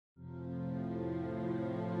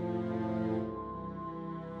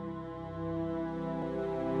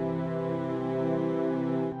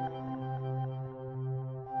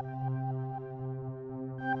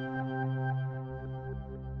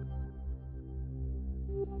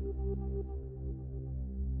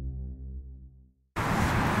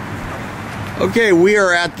Okay, we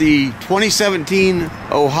are at the 2017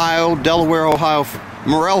 Delaware, Ohio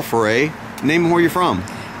Morel Foray. Name where you're from.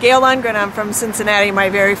 Gail Lundgren, I'm from Cincinnati, my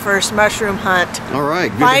very first mushroom hunt. All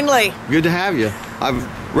right. Finally. Good to have you.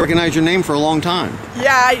 I've recognized your name for a long time.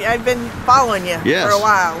 Yeah, I've been following you yes. for a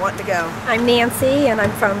while, wanting to go. I'm Nancy, and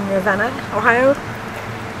I'm from Ravenna, Ohio.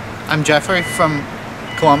 I'm Jeffrey from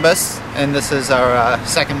Columbus, and this is our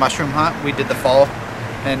second mushroom hunt. We did the fall,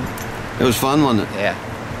 and it was fun, wasn't it? Yeah.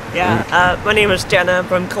 Yeah, my name is Jenna. I'm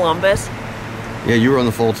from Columbus. Yeah, you were on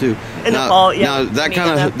the fall too. In the fall, yeah. Now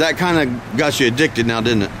that kind of got you addicted, now,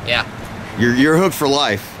 didn't it? Yeah. You're hooked for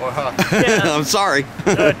life. Yeah. I'm sorry.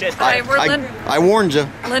 Hi, we're I warned you.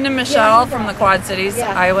 Linda and Michelle from the Quad Cities,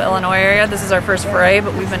 Iowa, Illinois area. This is our first foray,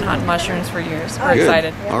 but we've been hunting mushrooms for years. We're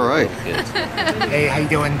excited. All right. Hey, how you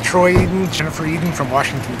doing? Troy Eden, Jennifer Eden from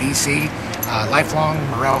Washington, D.C. Lifelong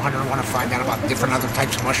morel hunter. Want to find out about different other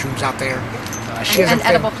types of mushrooms out there. And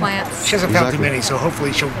edible plants. She hasn't found too many, so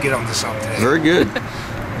hopefully she'll get onto some today. Very good.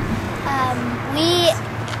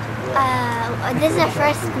 This is our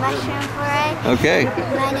first mushroom foray. Okay.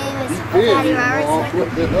 My name is Patty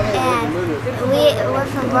Robertson, and we're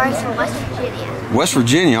from Morrisville, West Virginia. West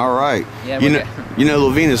Virginia, all right. Yeah, you know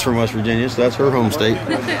Lavina's from West Virginia, so that's her home state.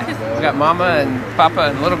 We got Mama and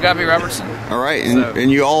Papa and little Gabby Robertson. All right, and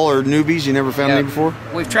you all are newbies. You never found any before?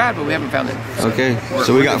 We've tried, but we haven't found it. Okay,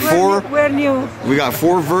 so we got four. We're new. We got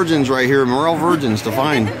 4 virgins right here, Morel virgins to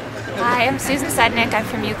find. Hi, I'm Susan Sednick. I'm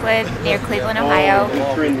from Euclid, near Cleveland, Ohio,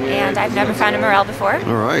 and I've never found a morel before.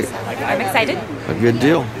 All right. So I'm excited. A good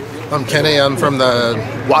deal. I'm Kenny. I'm from the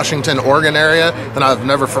Washington, Oregon area, and I've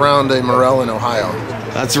never found a morel in Ohio.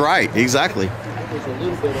 That's right. Exactly.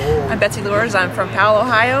 I'm Betsy Lures. I'm from Powell,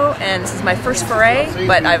 Ohio, and this is my first foray,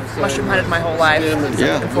 but I've mushroom hunted my whole life, so I'm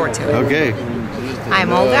looking forward to it. Okay.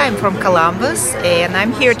 I'm Olga, I'm from Columbus, and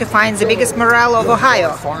I'm here to find the biggest morel of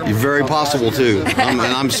Ohio. You're very possible, too. And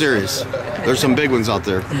I'm serious. There's some big ones out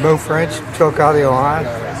there. Bo French, Chillicothe, Ohio.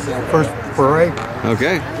 First foray.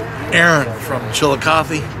 Okay. Aaron from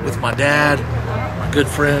Chillicothe with my dad, my good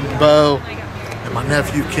friend Bo, and my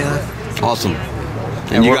nephew Kenneth. Awesome.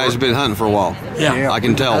 And you guys have been hunting for a while. Yeah. I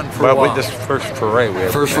can tell. Well, we just first foray.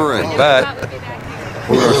 First foray. But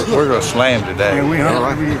we're going to slam today. Yeah, we hunt.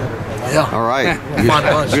 Yeah. All right.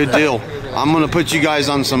 Good deal. I'm going to put you guys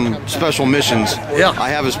on some special missions. Yeah. I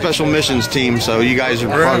have a special missions team, so you guys are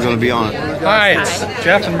probably going to be on it. Hi, it's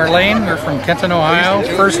Jeff and Marlene. We're from Kenton, Ohio.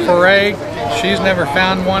 First foray. She's never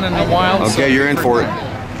found one in the wild. Okay, you're in for it.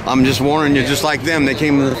 I'm just warning you, just like them, they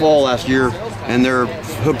came in the fall last year, and they're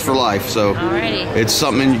hooked for life. So it's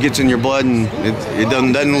something that gets in your blood, and it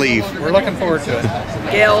doesn't leave. We're looking forward to it.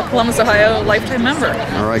 Gail, Columbus, Ohio, lifetime member.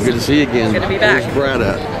 All right, good to see you again. Good to be back. Where's Brad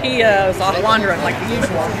at? He was off wandering like the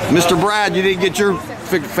usual. Mr. Brad, you didn't get your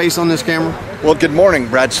face on this camera? Well, good morning.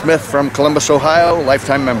 Brad Smith from Columbus, Ohio,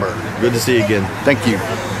 lifetime member. Good to see you again. Thank you.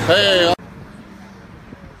 Hey.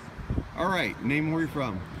 All right, name where you're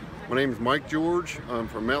from. My name is Mike George. I'm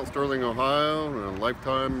from Mount Sterling, Ohio, and a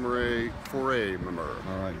lifetime foray member.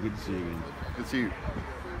 All right, good to see you again. Good to see you.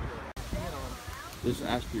 This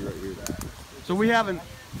ash tree right here. So we have an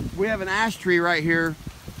ash tree right here,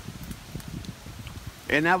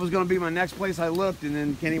 and that was going to be my next place I looked, and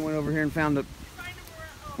then Kenny went over here and found it.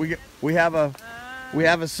 We have a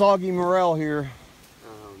soggy morel here.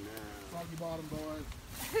 Oh no. Soggy bottom, boys.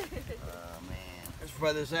 Oh man. That's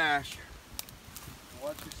by this ash.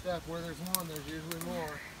 Watch your step. Where there's one, there's usually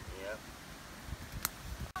more. Yep.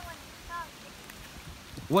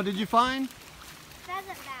 What did you find? Pheasant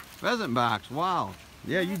backs. Pheasant backs. Wow.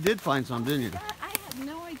 Yeah, you did find some, didn't you? I had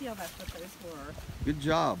no idea that's what those were. Good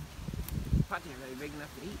job. Probably not very big enough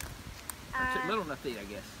to eat. Or little enough to eat, I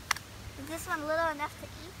guess. Is this one little enough to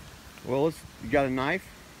eat? Well, you got a knife?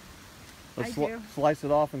 Let's slice it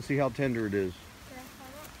off and see how tender it is. Yeah,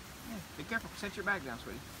 be careful. Set your bag down,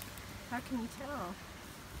 sweetie. How can you tell?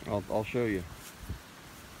 I'll show you.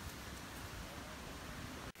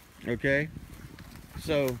 Okay,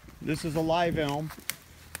 so this is a live elm.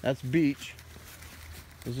 That's beech.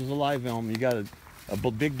 This is a live elm. You got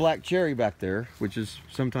a big black cherry back there, which is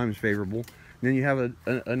sometimes favorable. And then you have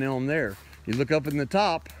an elm there. You look up in the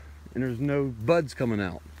top, and there's no buds coming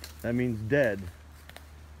out. That means dead.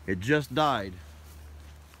 It just died.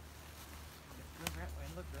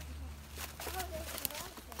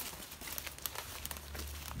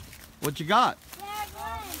 What you got?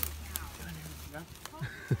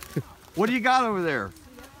 What do you got over there?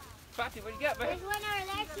 What do you got, baby? There's one over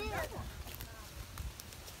there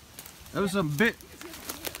too.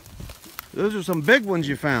 Those are some big ones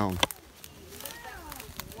you found.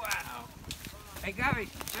 Wow. Hey, Gabby.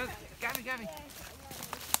 Gabby.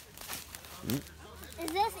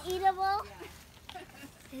 Is this eatable?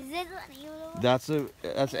 Is this one eatable?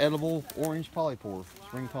 That's edible orange polypore,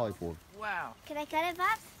 spring polypore. Wow. Can I cut it,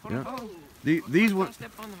 Pops? Yeah. Oh. These ones.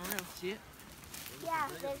 Step on the morel shit. Yeah,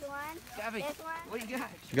 there's one. Gabby, This one. what you got?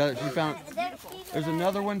 You got it. You found. There's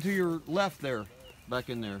another one to your left there, back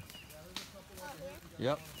in there.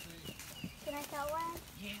 Yep. Can I cut one?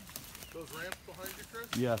 Yeah. Those ramps behind you, Chris?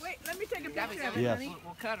 Yes. Wait, let me take a picture of it, Yes. honey.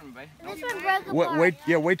 We'll cut them, babe. This one broke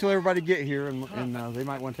apart. Wait till everybody get here, and they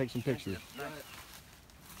might want to take some pictures.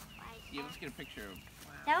 Yeah, let's get a picture of.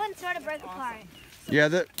 That one sort of broke apart. Yeah,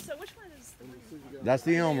 So which one is the one? that's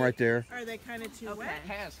the elm right there. Are they kind of too wet?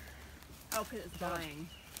 Has. Oh, because it's dying.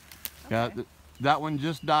 Yeah, that one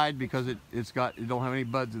just died because it don't have any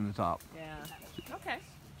buds in the top. Yeah. Okay.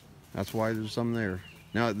 That's why there's some there.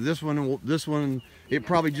 Now this one, it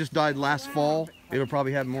probably just died last fall. It'll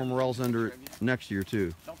probably have more morels under it next year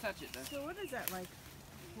too. Don't touch it, though. So what is that, like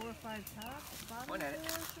 4 or 5 tops? Point at it.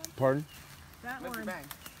 Pardon? That Move your one bag.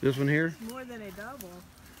 This one here? is more than a double.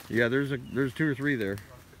 Yeah, there's 2 or 3 there.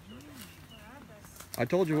 I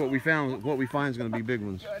told you what we found. What we find is going to be big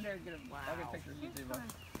ones. Go ahead there and get a, I'll get a picture of you too, bud.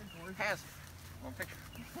 Has. One picture.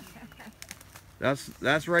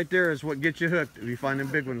 That's right there. Is what gets you hooked if you find them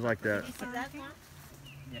big ones like that. Is that one?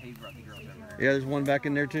 Yeah, he dropped over there. Yeah, there's one back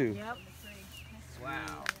in there too. Yep.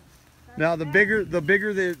 Wow. Now the bigger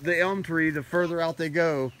the elm tree, the further out they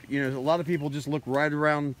go. You know, a lot of people just look right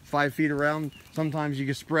around 5 feet around. Sometimes you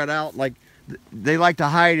get spread out. Like they like to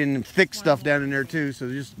hide in thick stuff down in there too. So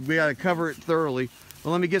we got to cover it thoroughly.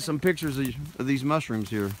 Well, let me get some pictures of these mushrooms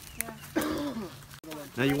here.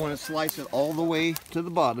 Now you want to slice it all the way to the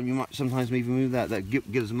bottom. You might sometimes even move that. Get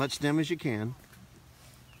as much stem as you can.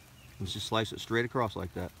 Let's just slice it straight across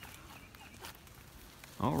like that.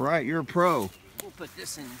 All right, you're a pro. We'll put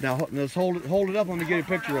this in. Now let's hold it up. Let me get a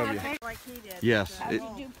picture of you. Like he did. Yes,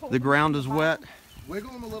 the ground is wet.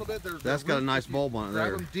 Wiggle them a little bit. That's got a nice bulb on it there.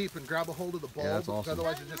 Grab them deep and grab a hold of the bulb. Yeah, that's awesome.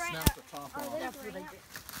 Otherwise, you just snap the top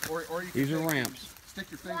off. Or you can These are ramps. stick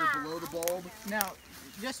your finger below the bulb. Now,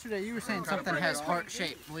 yesterday you were saying something has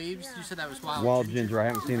heart-shaped leaves. You said that was wild. Wild ginger. I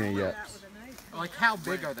haven't seen it yet. Like how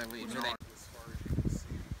big are the leaves? Are they?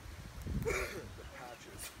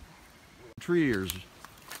 Tree ears.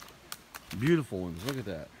 Beautiful ones. Look at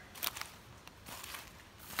that.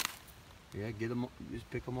 Yeah, get them. Just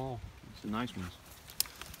pick them all. It's the nice ones.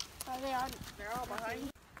 Are they on? They're all behind.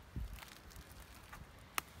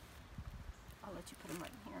 I'll let you put them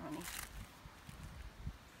right here, honey.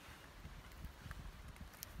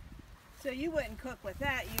 So you wouldn't cook with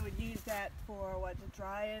that. You would use that for what, to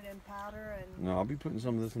dry it in powder and. No, I'll be putting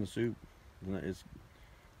some of this in the soup.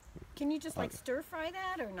 Can you just like stir fry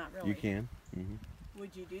that or not really? You can.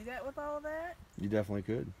 Would you do that with all of that? You definitely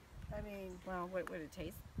could. I mean, well, what would it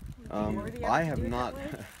taste? I have not.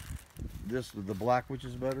 The black witch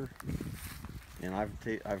is better, and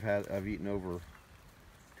I've eaten over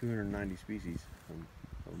 290 species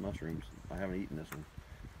of mushrooms. I haven't eaten this one,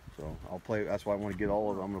 so I'll play. That's why I want to get all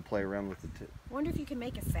of them. I'm going to play around with it. I wonder if you can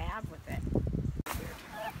make a salve with it.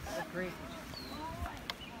 that's great.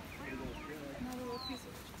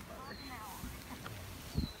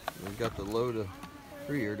 We've got the load of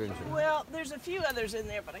tree here, didn't you? Well, there's a few others in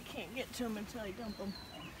there, but I can't get to them until I dump them.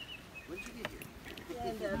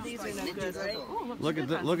 And these are no good, right? Ooh, Look at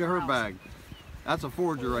her bag. That's a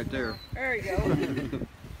forager right there. There you go.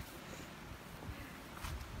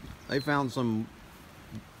 They found some.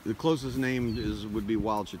 The closest name would be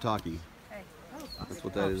wild shiitake. That's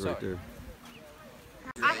what that is right there.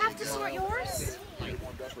 I have to sort yours?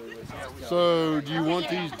 So, do you want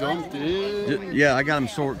these dumped in? Yeah, I got them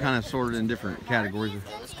kind of sorted in different categories.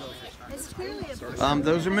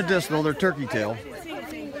 Those are medicinal. They're turkey tail.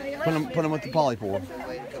 Put them with the polypore.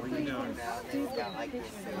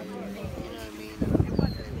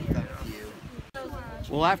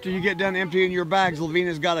 Well, after you get done emptying your bags,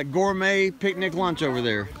 Lavina's got a gourmet picnic lunch over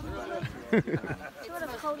there.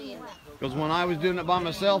 Because when I was doing it by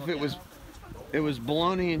myself, it was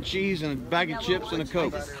bologna and cheese and a bag of chips and a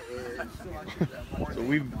Coke. So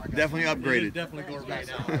we've definitely upgraded. Definitely gourmet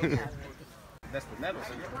now. That's the nettle.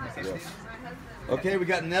 Okay, we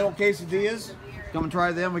got nettle quesadillas. Come and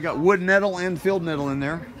try them. We got wood nettle and field nettle in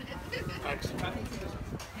there.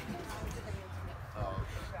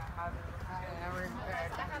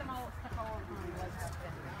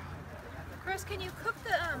 Chris, can you cook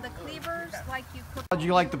the cleavers like you cook? How'd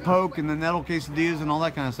you like the poke and the nettle quesadillas and all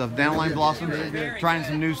that kind of stuff? Dandelion blossoms? Trying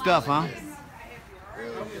some new stuff, huh?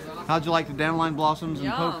 How'd you like the dandelion blossoms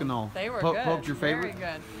and poke and all? They were good. Poke's your favorite?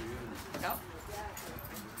 Very good. Yep.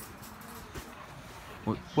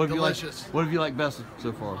 What have Delicious. What have you liked best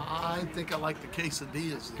so far? I think I like the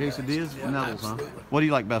quesadillas. Quesadillas? Yeah, Nettles, huh? absolutely. What do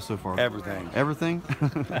you like best so far? Everything. Everything?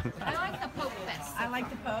 I like the poke best. I like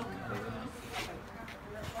the poke.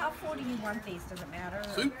 How full do you want these? Does it matter?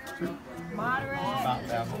 Soup. Moderate. About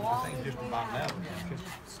that one. I think just about that one.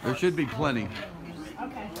 There should be plenty.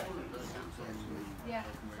 Okay. Yeah.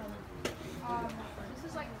 This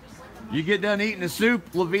is like You get done eating the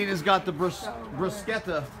soup, Lavina's got the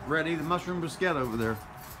bruschetta ready, the mushroom bruschetta over there.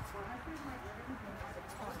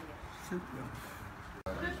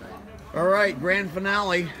 All right, grand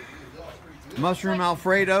finale. Mushroom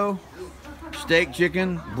Alfredo, steak,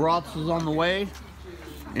 chicken, broths is on the way,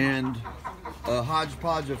 and a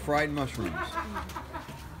hodgepodge of fried mushrooms.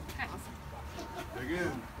 They're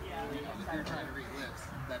good. You're trying to read lips.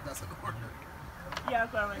 That doesn't work. Yeah,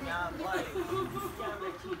 growing up, like, yeah,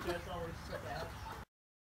 my teachers always said that.